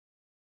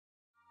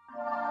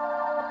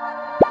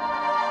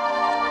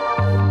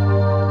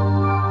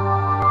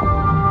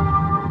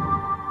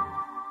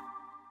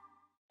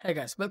Hi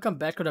guys, welcome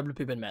back to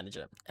WP Event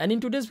Manager. And in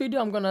today's video,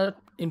 I'm gonna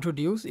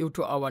introduce you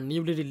to our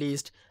newly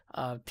released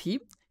theme,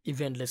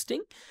 event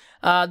listing.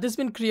 This has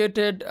been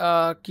created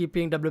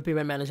keeping WP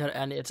Event Manager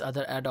and its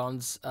other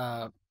add-ons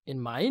in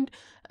mind.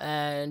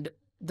 And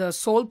the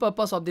sole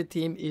purpose of the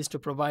theme is to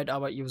provide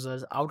our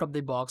users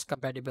out-of-the-box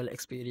compatible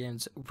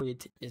experience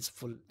with its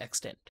full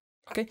extent.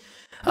 Okay,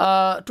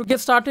 to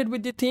get started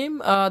with the theme,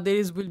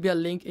 will be a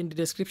link in the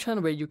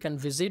description where you can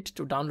visit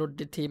to download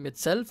the theme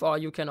itself, or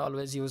you can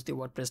always use the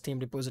WordPress theme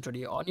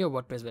repository on your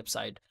WordPress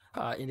website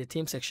in the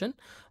theme section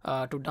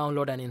to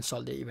download and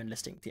install the event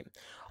listing theme.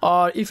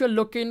 Or if you're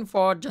looking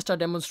for just a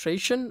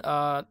demonstration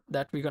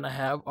that we're gonna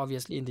have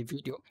obviously in the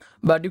video,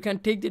 but you can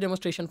take the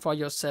demonstration for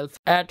yourself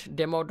at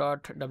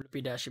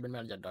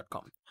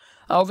demo.wp-eventmanager.com.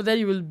 Over there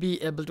you will be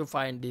able to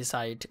find the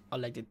site or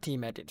like the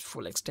theme at its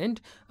full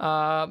extent.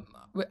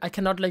 I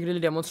cannot like really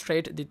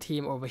demonstrate the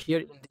theme over here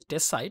in the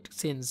test site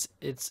since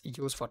it's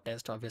used for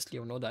test, obviously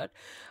you know that.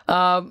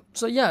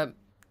 So yeah,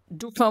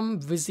 do come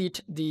visit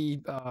the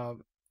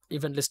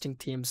event listing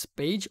themes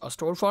page or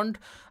storefront.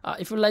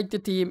 If you like the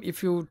theme,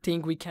 if you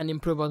think we can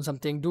improve on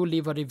something, do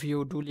leave a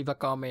review, do leave a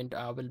comment.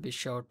 We'll be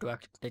sure to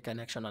take an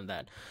action on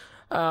that.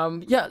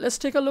 Yeah, let's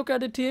take a look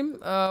at the theme.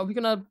 We're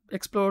gonna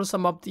explore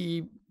some of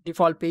the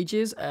default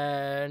pages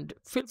and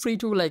feel free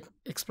to like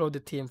explore the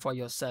theme for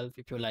yourself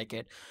if you like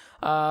it,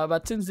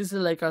 but since this is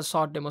like a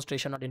short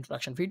demonstration or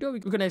introduction video, we're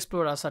going to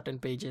explore a certain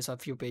pages or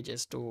few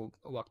pages to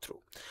walk through.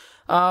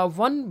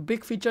 One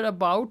big feature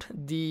about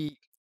the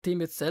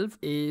theme itself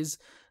is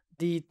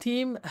the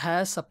theme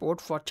has support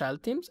for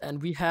child themes,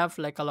 and we have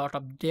like a lot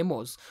of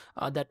demos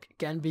that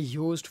can be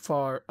used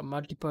for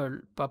multiple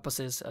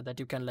purposes that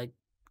you can like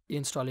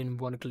install in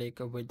one click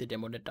with the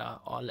demo data,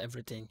 all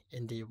everything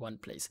in the one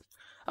place.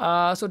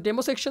 So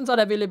demo sections are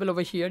available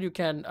over here. You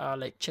can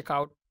like check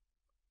out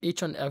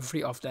each and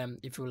every of them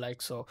if you like.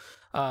 So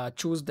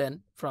choose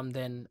then from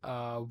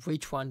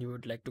which one you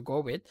would like to go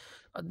with.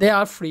 They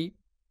are free.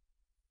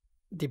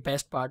 The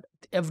best part,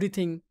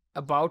 everything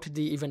about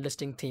the event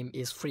listing theme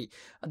is free.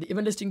 The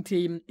event listing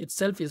theme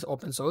itself is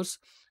open source.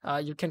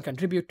 You can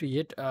contribute to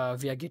it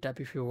via GitHub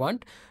if you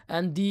want,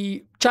 and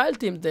the child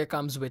theme that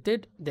comes with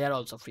it, they are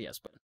also free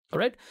as well. All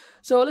right,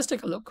 so let's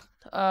take a look.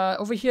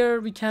 Over here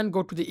we can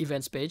go to the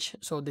events page.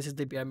 So this is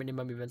the bare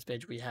minimum events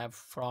page we have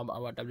from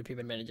our WP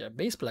Event Manager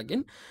base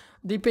plugin.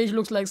 The page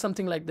looks like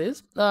something like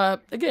this.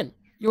 Again,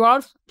 you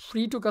are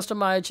free to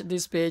customize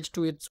this page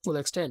to its full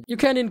extent. You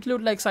can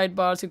include like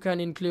sidebars, you can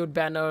include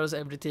banners,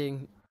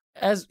 everything,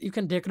 as you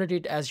can decorate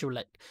it as you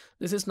like.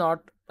 This is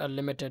not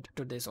limited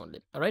to this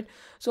only. All right,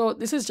 so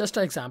this is just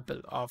an example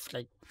of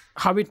like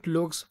how it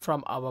looks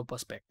from our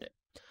perspective.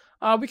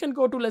 We can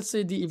go to, let's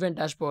say, the event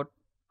dashboard,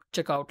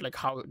 check out like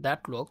how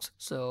that looks.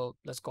 So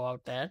let's go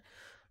out there,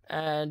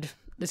 and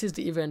this is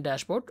the event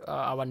dashboard,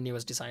 our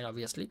newest design.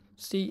 Obviously,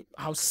 see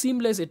how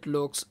seamless it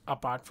looks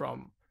apart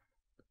from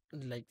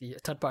like the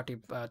third-party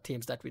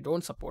themes that we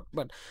don't support.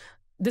 But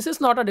this is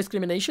not a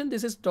discrimination.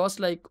 This is just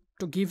like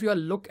to give you a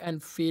look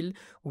and feel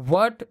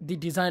what the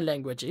design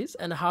language is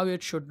and how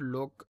it should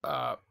look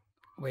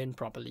when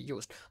properly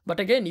used.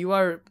 But again, you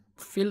are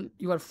free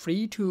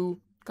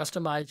to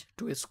customize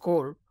to its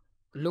core,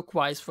 look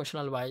wise,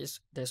 functional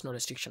wise. There's no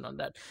restriction on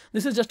that.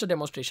 This is just a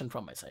demonstration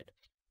from my side.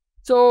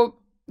 So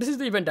this is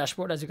the event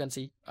dashboard. As you can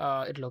see,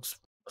 it looks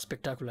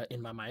spectacular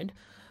in my mind.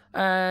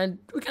 And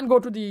we can go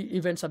to the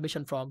event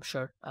submission form.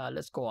 Sure,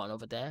 let's go on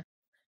over there,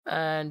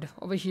 and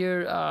over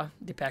here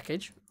the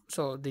package.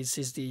 So this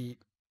is the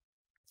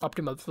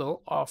optimal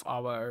flow of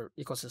our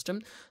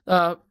ecosystem.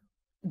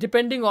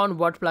 Depending on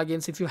what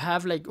plugins, if you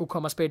have like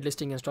WooCommerce paid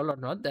listing installed or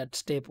not, that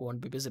step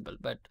won't be visible.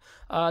 But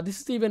this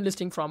is the event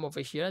listing form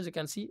over here. As you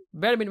can see,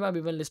 bare minimum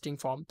event listing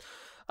form,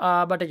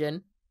 but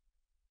again,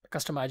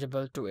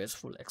 customizable to its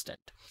full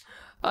extent.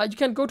 You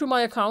can go to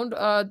my account.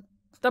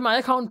 The my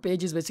account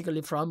page is basically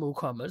from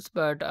WooCommerce,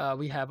 but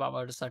we have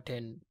our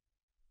certain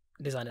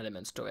design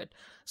elements to it.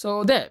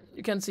 So there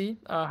you can see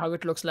how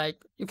it looks like.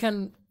 You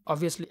can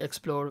obviously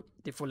explore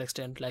the full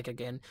extent. Like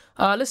again,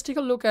 let's take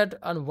a look at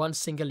on one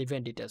single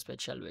event details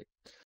page, shall we?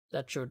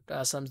 That should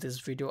sum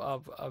this video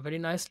up very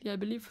nicely, I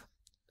believe.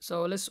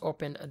 So let's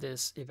open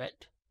this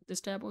event,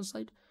 this tab on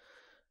site,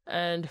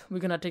 and we're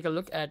gonna take a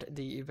look at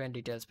the event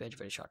details page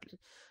very shortly.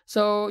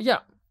 So yeah,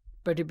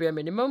 pretty bare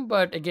minimum,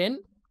 but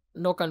again,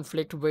 no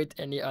conflict with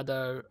any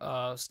other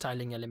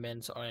styling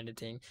elements or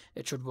anything.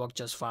 It should work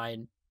just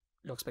fine.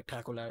 Looks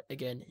spectacular.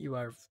 Again, you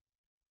are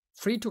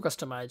free to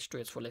customize to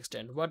its full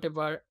extent,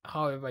 whatever,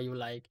 however you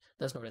like.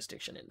 There's no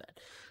restriction in that.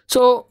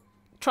 So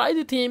try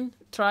the theme,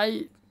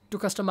 try to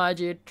customize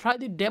it, try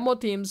the demo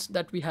themes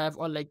that we have,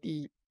 or like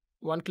the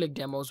one-click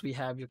demos we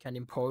have. You can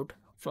import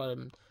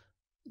from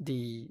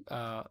the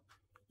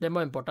demo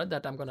importer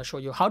that I'm going to show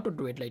you how to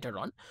do it later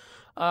on.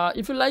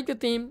 If you like the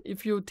theme,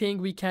 if you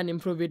think we can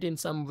improve it in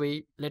some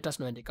way, let us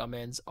know in the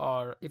comments.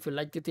 Or if you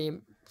like the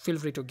theme, feel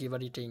free to give a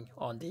rating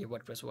on the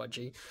WordPress org.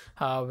 We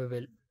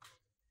will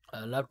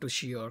love to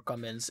see your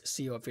comments,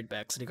 see your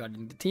feedbacks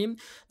regarding the theme.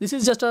 This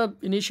is just a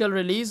initial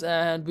release,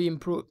 and we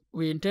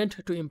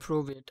intend to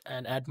improve it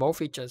and add more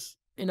features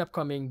in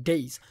upcoming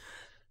days.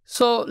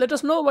 So let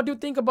us know what you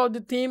think about the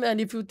theme, and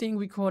if you think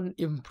we can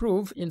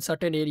improve in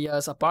certain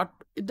areas apart.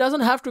 It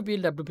doesn't have to be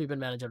WP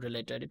Event Manager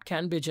related. It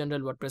can be general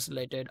WordPress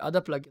related,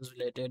 other plugins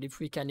related. If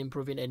we can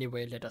improve in any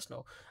way, let us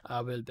know.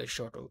 We'll be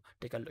sure to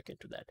take a look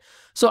into that.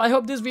 So I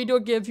hope this video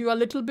gave you a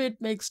little bit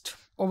mixed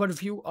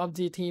overview of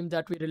the theme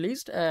that we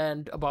released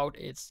and about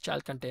its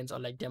child contents or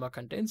like demo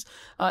contents.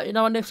 In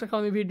our next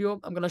upcoming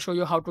video, I'm going to show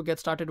you how to get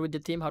started with the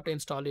theme, how to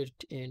install it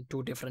in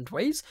 2 different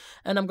ways,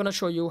 and I'm going to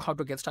show you how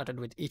to get started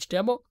with each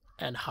demo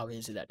and how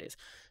easy that is.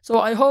 So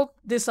I hope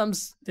this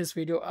sums this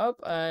video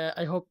up.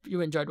 I hope you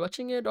enjoyed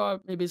watching it,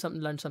 or maybe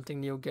learn something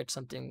new, get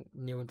something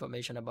new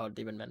information about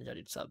the event manager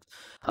itself.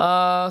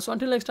 So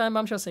until next time,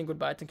 I'm just saying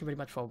goodbye. Thank you very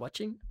much for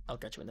watching. I'll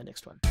catch you in the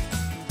next one.